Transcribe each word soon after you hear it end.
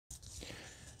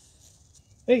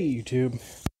Hey YouTube,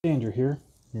 Andrew here,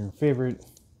 your favorite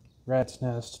rat's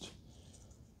nest,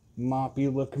 moppy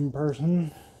looking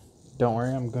person. Don't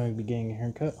worry, I'm going to be getting a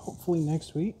haircut hopefully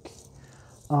next week.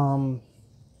 So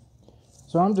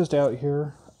I'm just out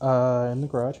here in the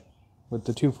garage with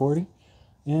the 240,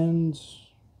 and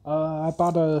I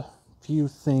bought a few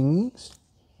things.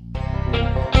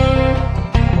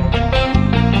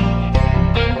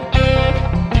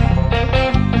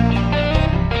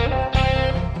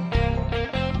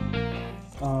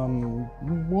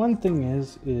 One thing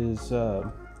is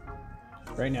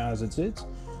right now as it sits,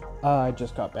 I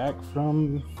just got back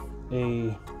from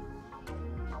a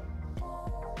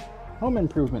home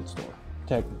improvement store,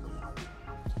 technically.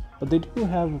 But they do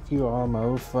have a few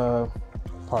automotive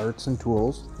parts and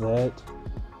tools that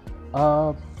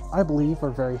I believe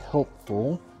are very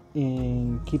helpful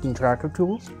in keeping track of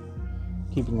tools,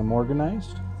 keeping them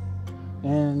organized,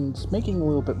 and making a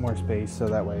little bit more space so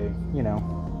that way, you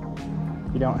know,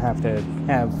 you don't have to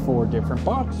have 4 different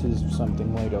boxes or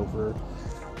something laid over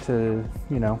to,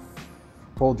 you know,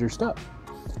 hold your stuff.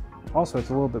 Also, it's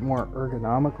a little bit more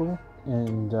ergonomical,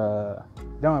 and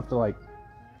you don't have to like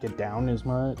get down as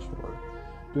much or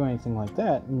do anything like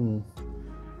that. And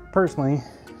personally,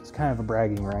 it's kind of a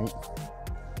bragging right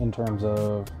in terms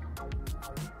of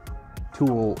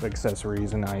tool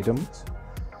accessories and items.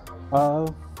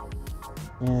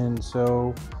 And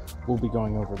so we'll be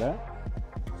going over that.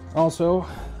 Also,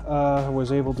 I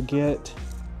was able to get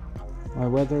my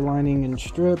weather lining and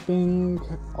stripping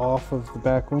off of the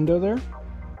back window there.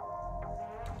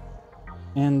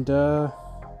 And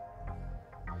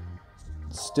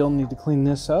still need to clean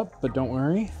this up, but don't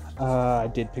worry, I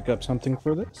did pick up something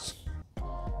for this.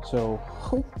 So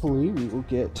hopefully we will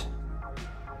get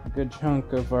a good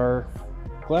chunk of our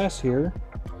glass here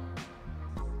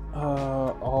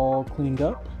all cleaned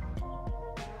up,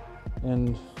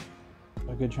 and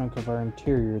a good chunk of our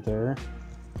interior there.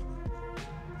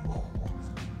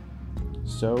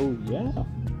 So yeah,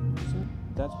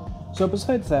 so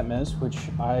besides that mess, which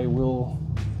I will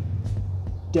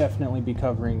definitely be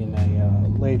covering in a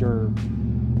later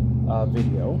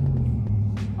video,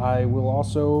 I will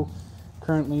also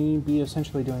currently be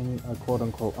essentially doing a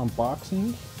quote-unquote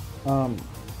unboxing. Some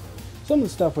of the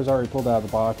stuff was already pulled out of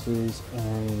the boxes,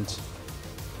 and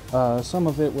some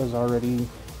of it was already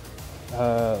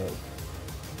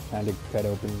kind of cut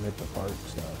open and ripped apart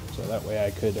stuff, so that way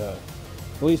I could at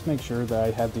least make sure that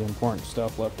I had the important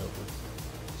stuff left over,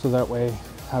 so that way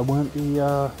I wouldn't be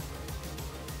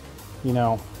you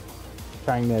know,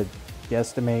 trying to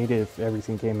guesstimate if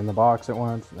everything came in the box at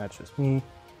once. That's just me.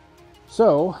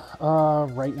 So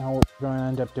right now what we're going to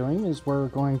end up doing is we're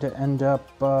going to end up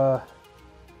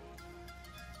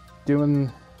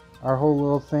doing our whole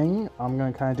little thing. I'm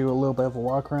going to kind of do a little bit of a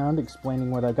walk around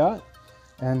explaining what I got,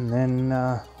 and then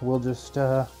we'll just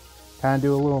kind of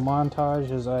do a little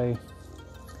montage as I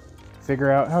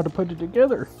figure out how to put it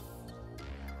together.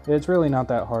 It's really not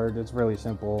that hard, it's really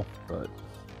simple, but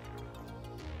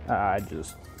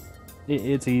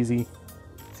it's easy.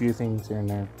 A few things here and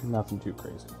there, nothing too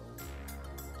crazy.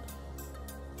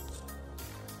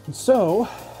 So,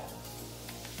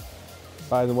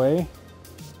 by the way,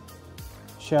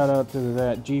 shout out to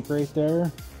that Jeep right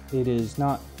there. It is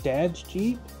not Dad's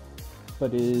Jeep,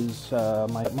 but it is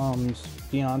my mom's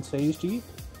fiance's Jeep,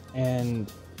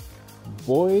 and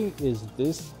boy is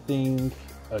this thing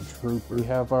a trooper. We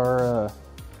have our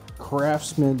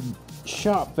Craftsman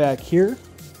shop back here,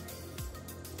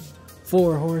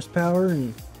 4 horsepower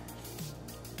and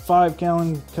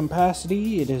 5-gallon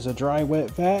capacity. It is a dry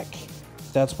wet vac.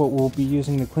 That's what we'll be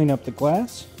using to clean up the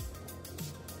glass.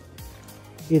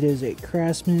 It is a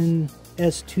Craftsman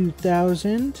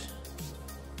S2000,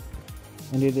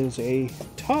 and it is a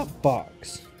top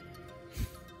box.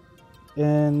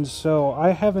 And so I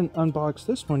haven't unboxed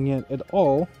this one yet at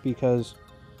all because,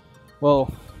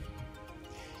 well,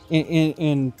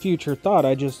 in future thought,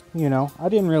 I just, you know, I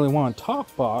didn't really want a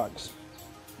top box.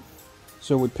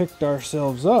 So we picked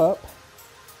ourselves up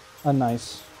a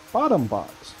nice bottom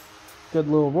box. Good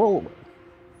little rollaway.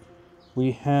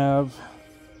 We have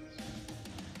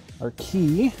our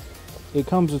key. It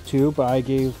comes with 2, but I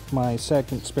gave my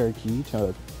second spare key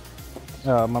to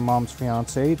my mom's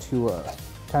fiance to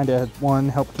kind of, 1,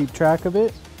 help keep track of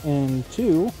it, and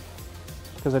 2,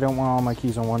 because I don't want all my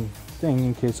keys on one thing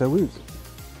in case I lose it.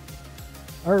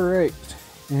 Alright,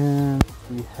 and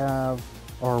we have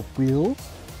our wheels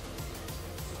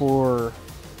for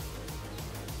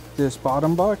this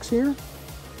bottom box here.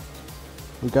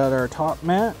 We got our top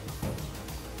mat.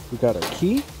 We got our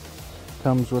key.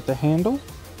 Comes with a handle.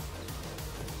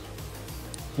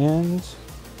 And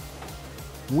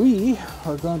we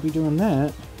are going to be doing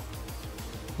that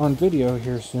on video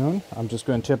here soon. I'm just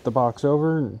going to tip the box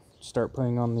over and start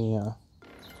putting on the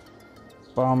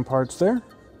bottom parts there.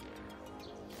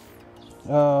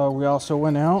 We also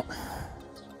went out,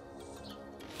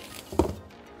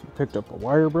 picked up a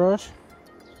wire brush,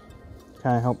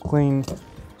 kind of help clean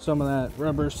some of that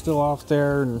rubber still off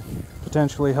there and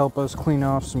potentially help us clean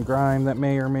off some grime that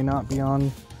may or may not be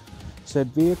on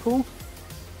said vehicle.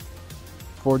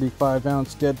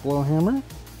 45-ounce dead blow hammer,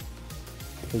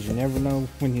 because you never know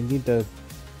when you need to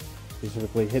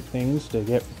specifically hit things to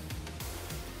get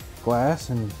glass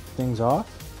and things off.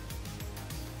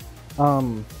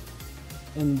 And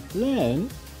then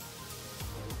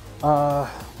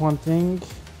one thing,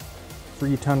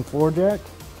 3-ton floor jack.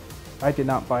 I did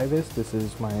not buy this. This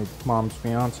is my mom's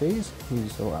fiance's.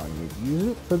 He's allowing me to use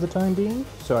it for the time being,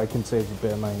 so I can save a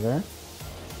bit of money there.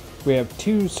 We have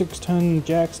 2 6-ton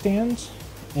jack stands,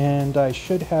 and I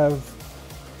should have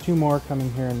 2 more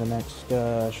coming here in the next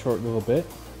short little bit.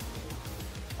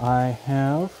 I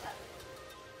have,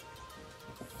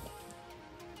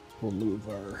 we'll move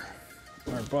our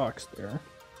box there.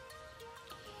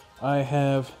 I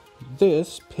have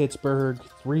this Pittsburgh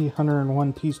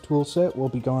 301 piece tool set. We'll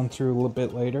be going through a little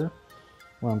bit later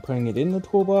when I'm putting it in the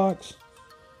toolbox.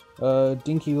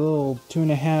 Dinky little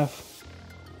 2.5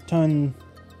 ton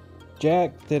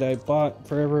jack that I bought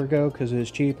forever ago because it was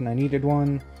cheap and I needed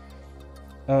one.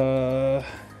 I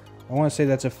want to say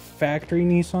that's a factory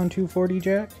Nissan 240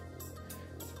 jack.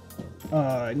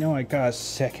 I know I got a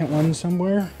second one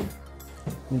somewhere.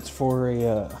 It's for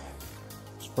a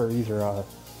either a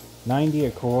 90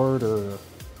 Accord or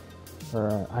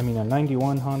I mean a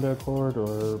 91 Honda Accord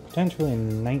or potentially a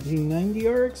 1990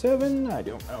 RX-7. I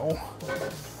don't know.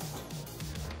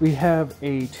 We have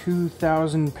a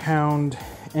 2,000 pound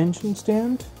engine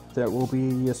stand that we'll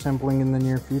be assembling in the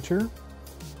near future.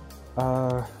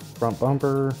 Front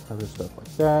bumper, other stuff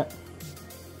like that.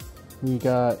 We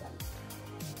got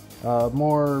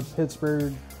more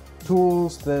Pittsburgh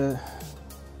tools.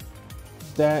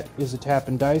 That is a tap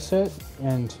and die set,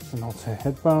 and also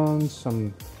headphones,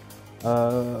 some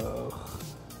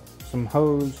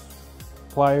hose,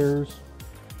 pliers.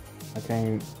 I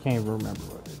can't even remember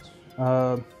what it is.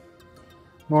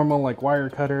 Normal like wire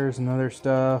cutters and other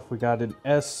stuff. We got an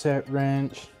S set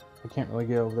wrench. I can't really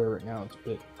get over there right now. It's a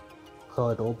bit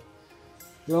cluttered.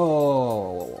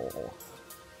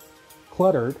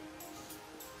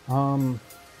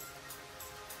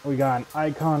 We got an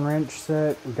Icon wrench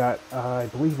set. We got, I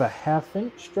believe, a 1/2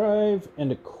 inch drive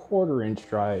and a 1/4 inch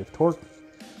drive torque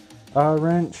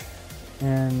wrench.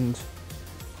 And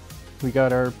we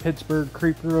got our Pittsburgh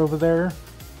creeper over there.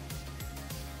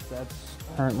 That's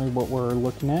currently what we're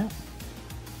looking at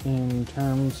in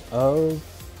terms of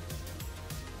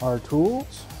our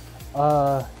tools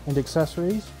and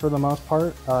accessories for the most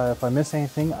part. If I miss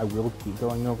anything, I will be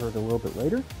going over it a little bit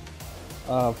later.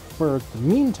 For the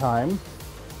meantime,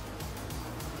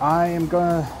 I am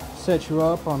gonna set you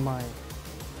up on my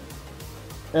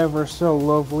ever so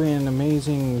lovely and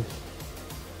amazing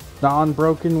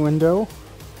non-broken window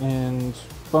and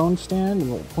phone stand,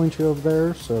 and we'll point you over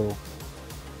there so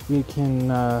we can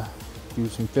do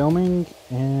some filming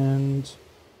and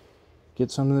get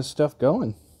some of this stuff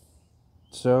going.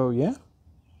 So yeah,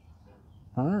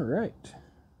 all right.